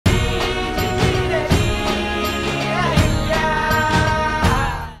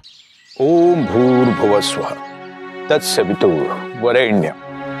भुवस्वः तत्सवितुः वरेण्यम्।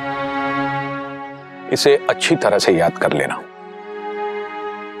 इसे अच्छी तरह से याद कर लेना।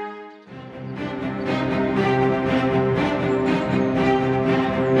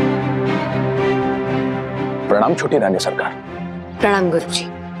 प्रणाम छोटी रानी सरकार। प्रणाम गुरुजी।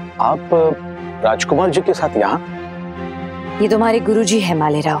 आप राजकुमार जी के साथ यहाँ? ये तुम्हारे गुरुजी है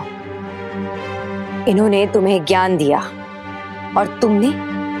मालेराव। इन्होंने तुम्हें ज्ञान दिया और तुमने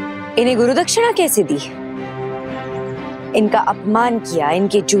इन्हें गुरुदक्षिणा कैसे दी? इनका अपमान किया,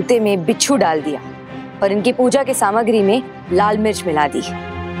 इनके जूते में बिच्छू डाल दिया और इनकी पूजा की सामग्री में लाल मिर्च मिला दी।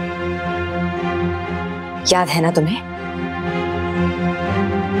 याद है ना तुम्हें?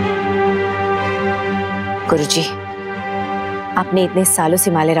 गुरुजी, आपने इतने सालों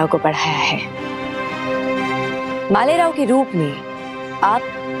से मालेराव को पढ़ाया है। मालेराव के रूप में आप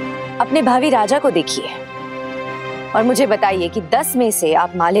अपने भावी राजा को देखिए और मुझे बताइए कि 10 में से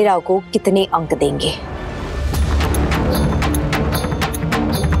आप मालेराव को कितने अंक देंगे?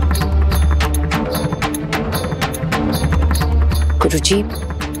 गुरुजी,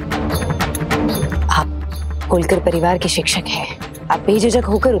 आप होलकर परिवार के शिक्षक हैं। आप बेझिझक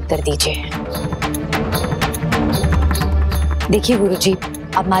होकर उत्तर दीजिए। देखिए गुरुजी,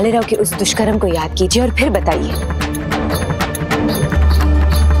 आप मालेराव के उस दुष्कर्म को याद कीजिए और फिर बताइए।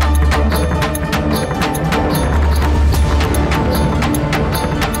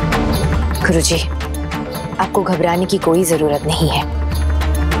 गुरुजी, आपको घबराने की कोई जरूरत नहीं है।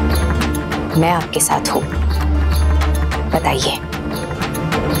 मैं आपके साथ हूं। बताइए।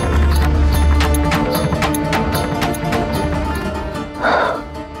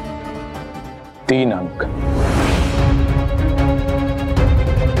 3 अंक।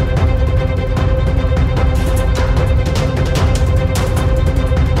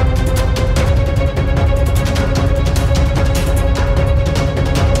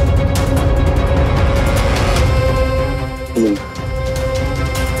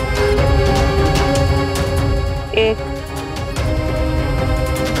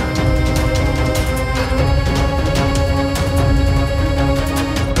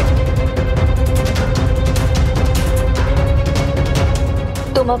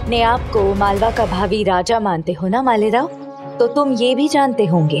 तुम अपने आप को मालवा का भावी राजा मानते हो ना मालेराव? तो तुम ये भी जानते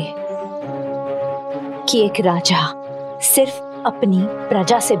होंगे कि एक राजा सिर्फ अपनी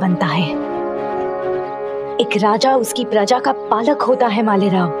प्रजा से बनता है। एक राजा उसकी प्रजा का पालक होता है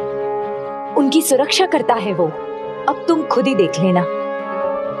मालेराव। उनकी सुरक्षा करता है वो। अब तुम खुद ही देख लेना,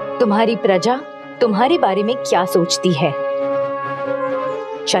 तुम्हारी प्रजा तुम्हारे बारे में क्या सोचती है।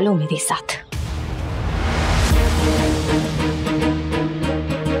 चलो मेरे साथ।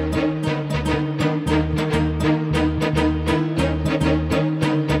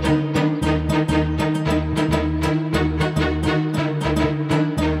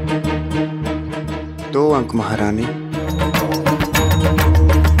 अंक महारानी।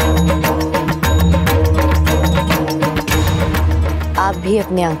 आप भी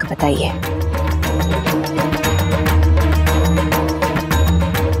अपने अंक बताइए।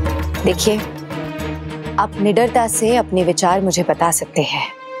 देखिए, आप निडरता से अपने विचार मुझे बता सकते हैं।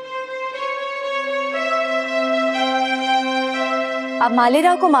 आप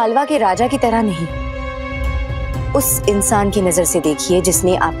मालेराव को मालवा के राजा की तरह नहीं, उस इंसान की नजर से देखिए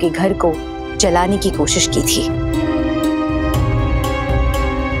जिसने आपके घर को जलाने की कोशिश की थी।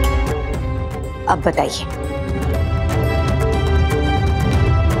 अब बताइए।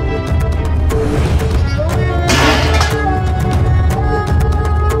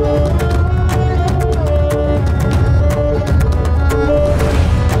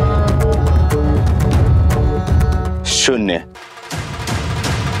 शून्य।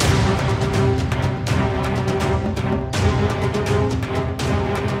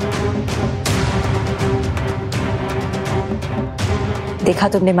 देखा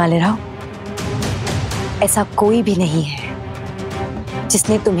तुमने मालेराव, ऐसा कोई भी नहीं है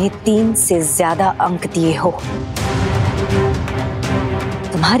जिसने तुम्हें 3 से ज्यादा अंक दिए हो।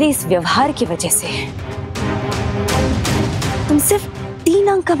 तुम्हारे इस व्यवहार की वजह से तुम सिर्फ 3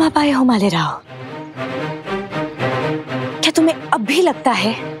 अंक कमा पाए हो मालेराव। क्या तुम्हें अब भी लगता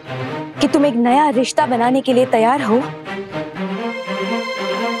है कि तुम एक नया रिश्ता बनाने के लिए तैयार हो?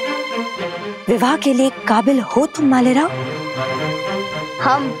 विवाह के लिए काबिल हो तुम मालेराव?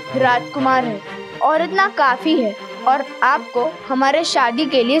 हम राजकुमार हैं और इतना काफी है, और आपको हमारे शादी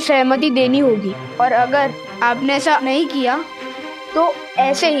के लिए सहमति देनी होगी। और अगर आपने ऐसा नहीं किया तो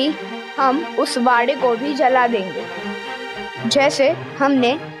ऐसे ही हम उस वाड़े को भी जला देंगे, जैसे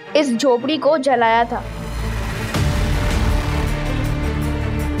हमने इस झोपड़ी को जलाया था।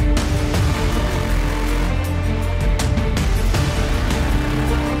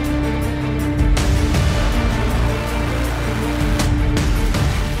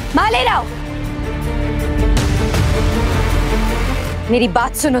 मेरी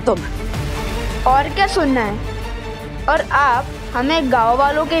बात सुनो तुम। और क्या सुनना है? और आप हमें गांव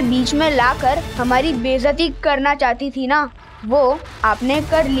वालों के बीच में लाकर हमारी बेइज्जती करना चाहती थी ना, वो आपने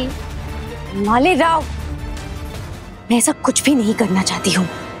कर ली। मालेराव, मैं ऐसा कुछ भी नहीं करना चाहती हूँ।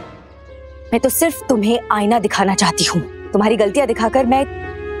 मैं तो सिर्फ तुम्हें आईना दिखाना चाहती हूँ। तुम्हारी गलतियां दिखाकर मैं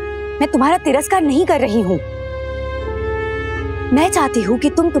तुम्हारा तिरस्कार नहीं कर रही हूँ। मैं चाहती हूँ कि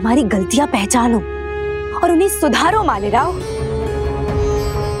तुम तुम्हारी गलतियां पहचानो और उन्हें सुधारो। मालेराव,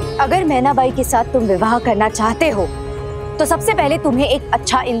 अगर मैनाबाई के साथ तुम विवाह करना चाहते हो तो सबसे पहले तुम्हें एक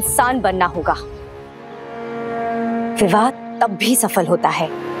अच्छा इंसान बनना होगा। विवाह तब भी सफल होता है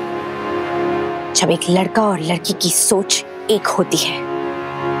जब एक लड़का और लड़की की सोच एक होती है।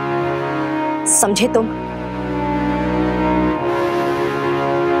 समझे तुम?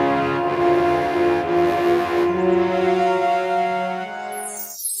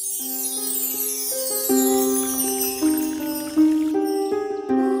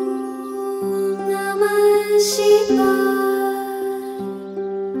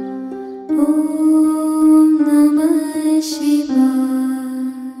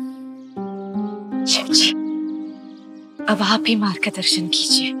 अब आप ही मार्गदर्शन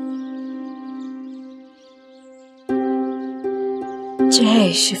कीजिए।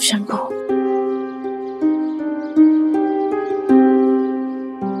 जय शिव शंभो।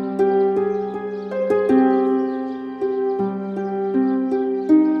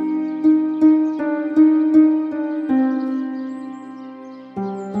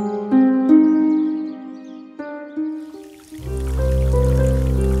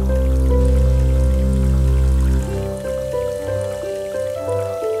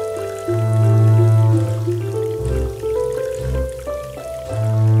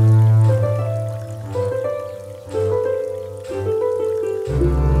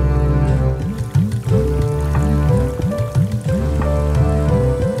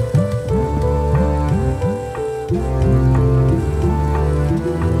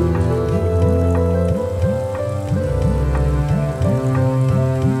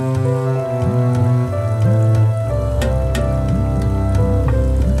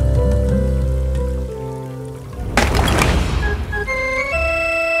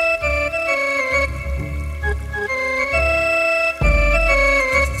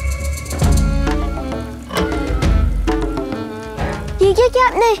 क्या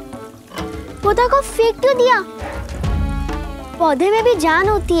आपने पौधा को फेंक क्यों दिया? पौधे में भी जान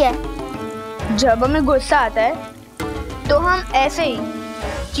होती है। जब हमें गुस्सा आता है तो हम ऐसे ही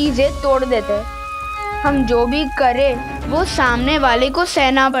चीजें तोड़ देते हैं। हम जो भी करें वो सामने वाले को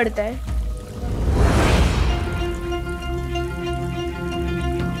सहना पड़ता है।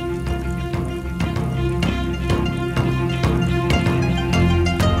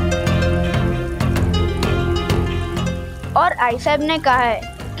 और आई साहब ने कहा है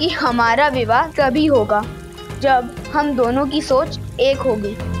कि हमारा विवाह तभी होगा जब हम दोनों की सोच एक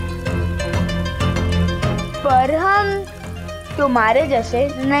होगी। पर हम तुम्हारे जैसे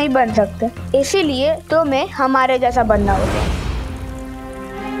नहीं बन सकते, इसीलिए तुम्हें हमारे जैसा बनना होगा।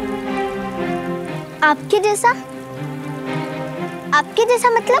 आपके जैसा? आपके जैसा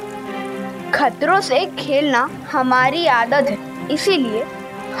मतलब? खतरों से खेलना हमारी आदत है, इसीलिए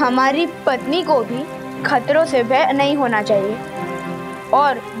हमारी पत्नी को भी खतरों से भय नहीं होना चाहिए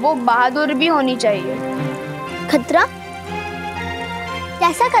और वो बहादुर भी होनी चाहिए। खतरा?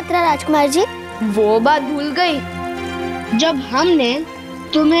 कैसा खतरा राजकुमार जी? वो बात भूल गई जब हमने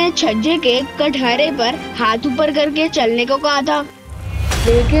तुम्हें छज्जे के कटहरे पर हाथ ऊपर करके चलने को कहा था,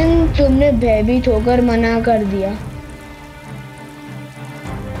 लेकिन तुमने भयभीत होकर मना कर दिया।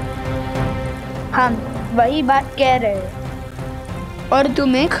 हम वही बात कह रहे हैं और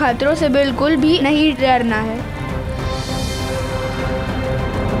तुम्हें खतरों से बिल्कुल भी नहीं डरना है।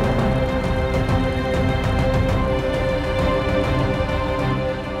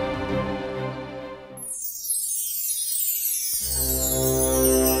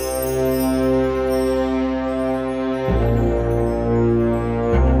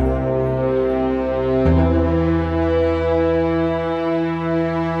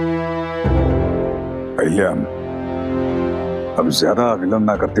 अहिल्या, अब ज्यादा विलंब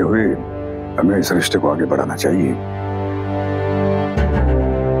ना करते हुए हमें इस रिश्ते को आगे बढ़ाना चाहिए।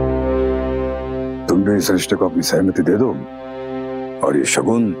 तुम भी इस रिश्ते को अपनी सहमति दे दो और ये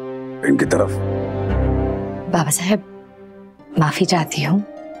शगुन इनकी तरफ। बाबा साहब, माफी चाहती हूँ,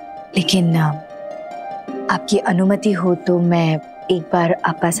 लेकिन आपकी अनुमति हो तो मैं एक बार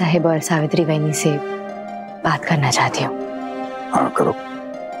आपा साहब और सावित्री बहनी से बात करना चाहती हूँ। हाँ, करो।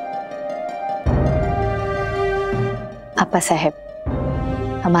 आपा साहब,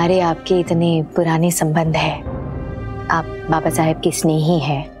 हमारे आपके इतने पुराने संबंध है। आप बाबा साहेब के स्नेही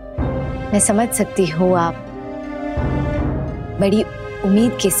हैं। मैं समझ सकती हूँ आप बड़ी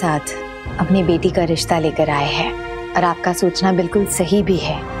उम्मीद के साथ अपनी बेटी का रिश्ता लेकर आए हैं और आपका सोचना बिल्कुल सही भी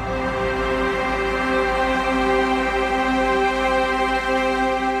है।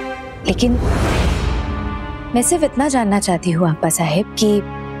 लेकिन मैं सिर्फ इतना जानना चाहती हूँ अब्बा साहेब कि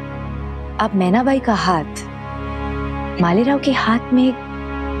आप मैनाबाई का हाथ मालेराव के हाथ में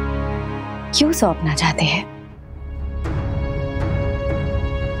क्यों सौंपना चाहते हैं?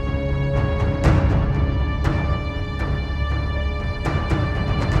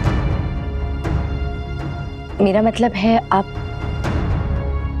 मेरा मतलब है आप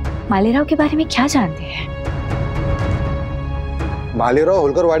मालेराव के बारे में क्या जानते हैं? मालेराव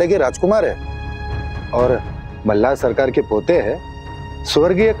होलकर वाड़े के राजकुमार है और मल्लाह सरकार के पोते हैं,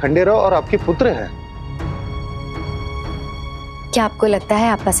 स्वर्गीय खंडेराव और आपके पुत्र हैं। क्या आपको लगता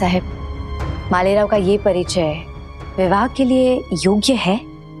है अब्बा साहेब मालेराव का ये परिचय विवाह के लिए योग्य है?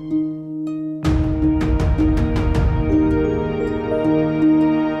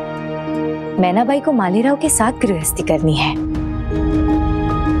 मैनाबाई को मालेराव के साथ गृहस्थी करनी है।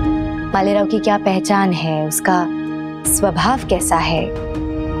 मालेराव की क्या पहचान है, उसका स्वभाव कैसा है,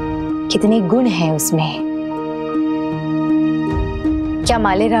 कितने गुण हैं उसमें? क्या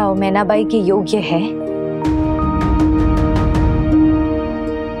मालेराव मैनाबाई के योग्य है?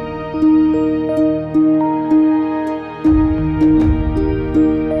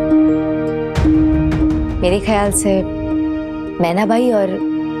 मेरे ख्याल से मैनाबाई और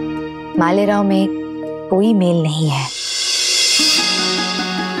मालेराव में कोई मेल नहीं है।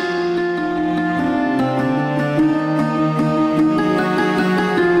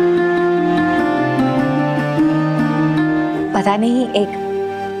 पता नहीं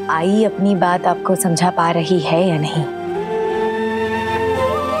एक आई अपनी बात आपको समझा पा रही है या नहीं,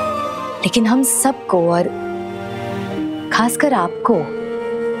 लेकिन हम सबको और खासकर आपको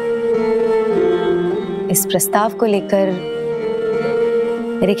इस प्रस्ताव को लेकर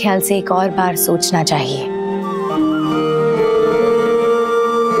मेरे ख्याल से एक और बार सोचना चाहिए।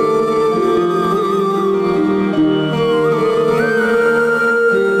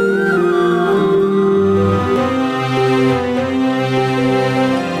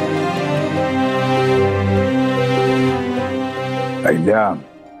 अहिल्या,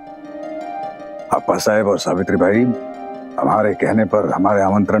 अप्पा साहेब और सावित्री भाई हमारे कहने पर, हमारे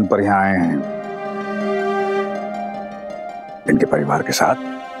आमंत्रण पर यहाँ आए हैं। इनके परिवार के साथ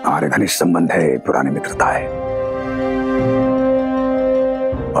हमारे घनिष्ठ संबंध है, पुरानी मित्रता है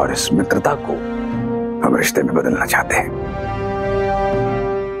और इस मित्रता को हम रिश्ते में बदलना चाहते हैं।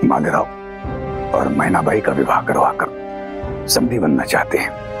 मालेराव और मैनाबाई का विवाह करवाकर समधी बनना चाहते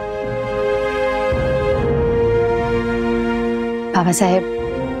हैं। बाबा साहेब,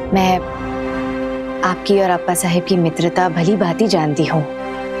 मैं आपकी और अप्पा साहेब की मित्रता भली भांति जानती हूँ।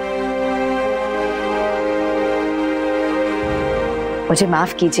 मुझे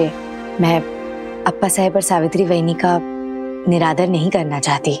माफ कीजिए, मैं अप्पा साहेब और सावित्री वहिनी का निरादर नहीं करना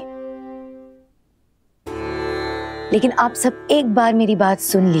चाहती, लेकिन आप सब एक बार मेरी बात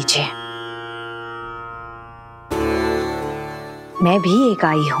सुन लीजिए। मैं भी एक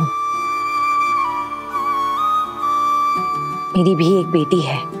आई हूं, मेरी भी एक बेटी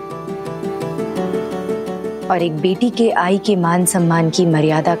है और एक बेटी के आई के मान सम्मान की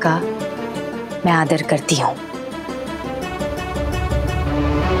मर्यादा का मैं आदर करती हूं।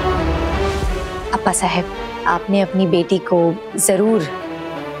 अप्पा साहेब, आपने अपनी बेटी को जरूर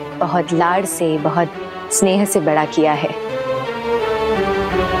बहुत लाड से, बहुत स्नेह से बड़ा किया है।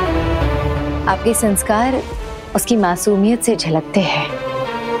 आपके संस्कार उसकी मासूमियत से झलकते हैं।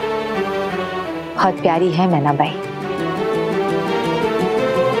 बहुत प्यारी है मैनाबाई।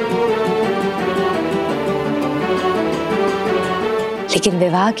 लेकिन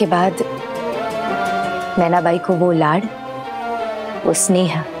विवाह के बाद मैनाबाई को वो लाड, वो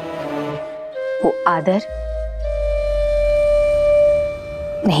स्नेह, वो आदर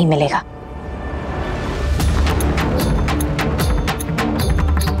नहीं मिलेगा।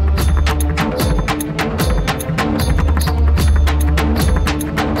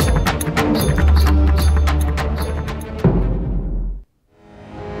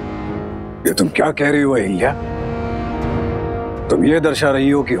 ये तुम क्या कह रही हो अहिल्या? तुम ये दर्शा रही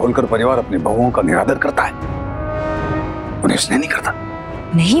हो कि होलकर परिवार अपनी बहुओं का निरादर करता है, उन्हें स्नेह नहीं करता?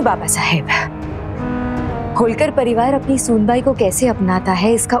 नहीं बाबा साहेब, होलकर परिवार अपनी सूनबाई को कैसे अपनाता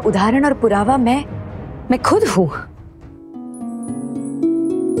है इसका उदाहरण और पुरावा मैं खुद हूं।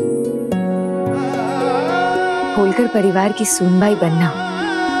 होलकर परिवार की सूनबाई बनना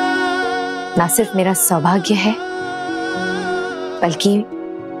ना सिर्फ मेरा सौभाग्य है, बल्कि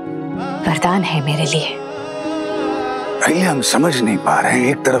वरदान है मेरे लिए। अहिल्या, हम समझ नहीं पा रहे हैं।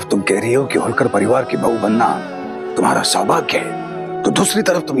 एक तरफ तुम कह रही हो कि होलकर परिवार की बहू बनना तुम्हारा सौभाग्य है, तो दूसरी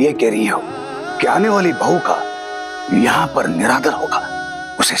तरफ तुम ये कह रही हो कि आने वाली बहू का यहाँ पर निरादर होगा,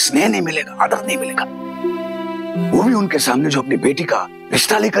 उसे स्नेह नहीं मिलेगा, आदर नहीं मिलेगा, वो भी उनके सामने जो अपनी बेटी का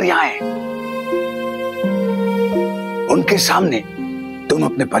रिश्ता लेकर यहाँ आए। उनके सामने तुम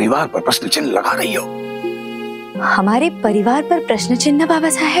अपने परिवार पर प्रश्न चिन्ह लगा रही हो। हमारे परिवार पर प्रश्न चिन्ह बाबा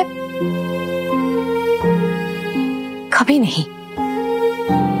साहेब? कभी नहीं।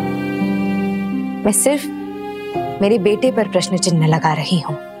 मैं सिर्फ मेरे बेटे पर प्रश्न चिन्ह लगा रही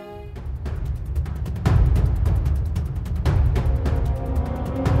हूं।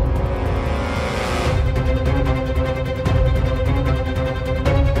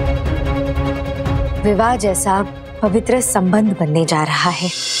 विवाह जैसा पवित्र संबंध बनने जा रहा है।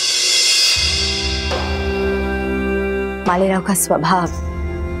 मालेराव का स्वभाव,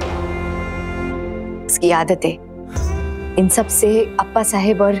 उसकी आदतें, इन सब से अप्पा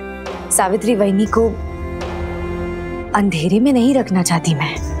साहेब और सावित्री वहिनी को अंधेरे में नहीं रखना चाहती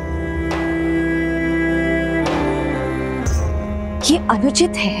मैं। ये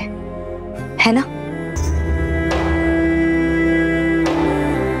अनुचित है ना?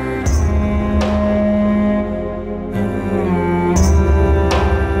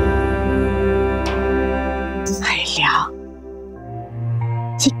 अहिल्या,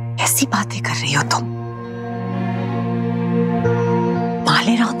 ये कैसी बातें कर रही हो तुम?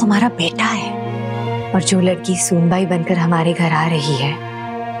 मालेराव तुम्हारा बेटा है, और जो लड़की सूनबाई बनकर हमारे घर आ रही है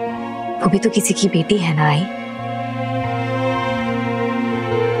वो भी तो किसी की बेटी है ना। आई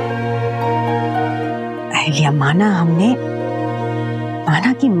अहिल्या, माना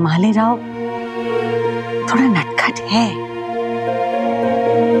कि मालेराव थोड़ा नटखट है,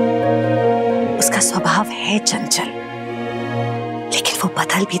 उसका स्वभाव है चंचल, लेकिन वो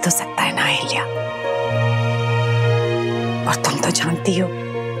बदल भी तो सकता है ना अहिल्या। और तुम तो जानती हो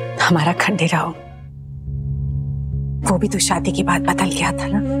हमारा खंडेराव, वो भी तो शादी के बाद बदल गया था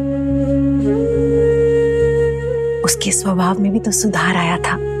ना। उसके स्वभाव में भी तो सुधार आया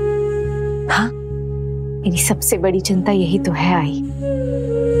था। हाँ, मेरी सबसे बड़ी चिंता यही तो है आई।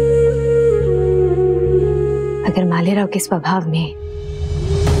 अगर मालेराव के स्वभाव में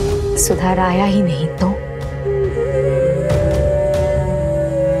सुधार आया ही नहीं तो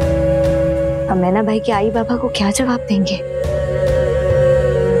अब मैनाबाई के आई बाबा को क्या जवाब देंगे?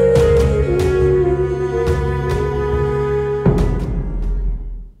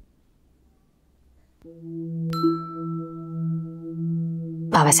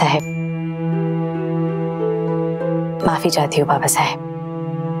 बाबा साहेब, माफी चाहती हूँ बाबा साहेब,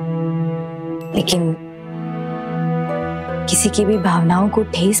 लेकिन किसी की भी भावनाओं को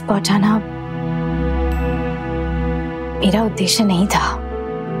ठेस पहुंचाना मेरा उद्देश्य नहीं था।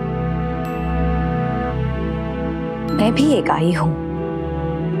 मैं भी एक आई हूं,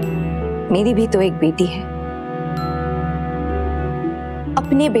 मेरी भी तो एक बेटी है।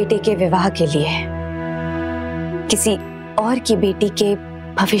 अपने बेटे के विवाह के लिए किसी और की बेटी के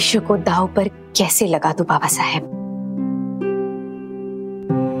भविष्य को दांव पर कैसे लगा दूं बाबा साहेब?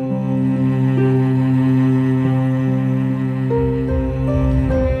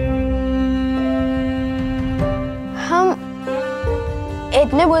 हम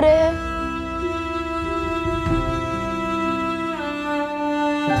इतने बुरे हैं?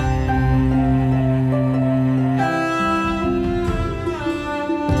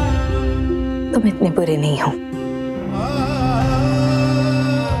 तुम इतने बुरे नहीं हो।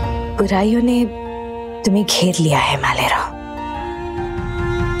 बुराइयों ने तुम्हें घेर लिया है मालेराव,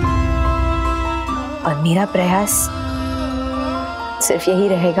 और मेरा प्रयास सिर्फ यही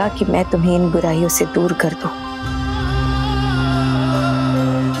रहेगा कि मैं तुम्हें इन बुराइयों से दूर कर दूं।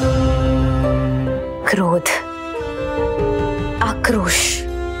 क्रोध, आक्रोश,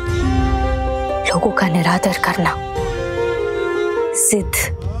 लोगों का निरादर करना, जिद,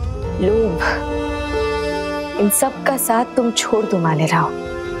 लोभ, इन सब का साथ तुम छोड़ दो मालेराव,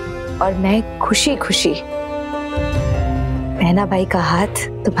 और मैं खुशी खुशी मैनाबाई का हाथ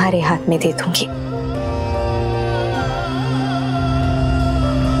तुम्हारे हाथ में दे दूंगी।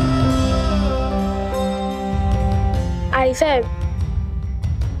 आई साहब,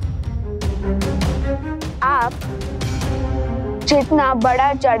 आप जितना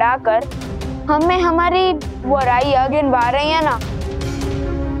बड़ा चढ़ाकर हमें हमारी बुराइयां गिनवा रही हैं ना,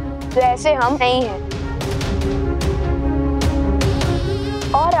 वैसे हम नहीं हैं।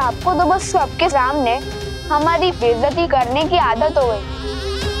 और आपको तो बस सबके सामने हमारी बेइज्जती करने की आदत हो गई।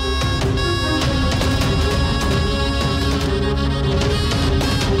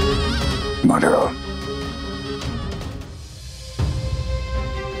 मालेराव,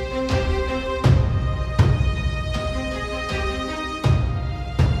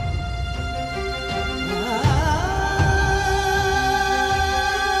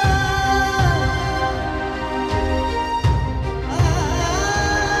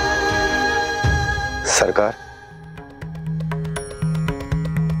 सरकार,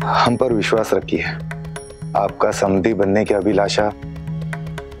 हम पर विश्वास रखिए। आपका समधी बनने की अभिलाषा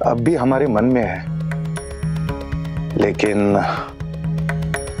अब भी हमारे मन में है, लेकिन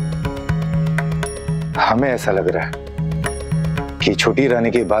हमें ऐसा लग रहा है कि छोटी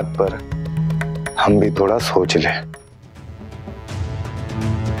रानी की बात पर हम भी थोड़ा सोच लें।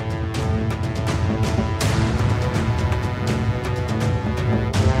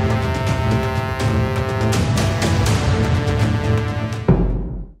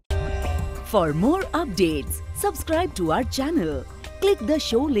 For more updates, subscribe to our channel, click the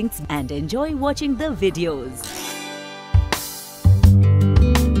show links and enjoy watching the videos.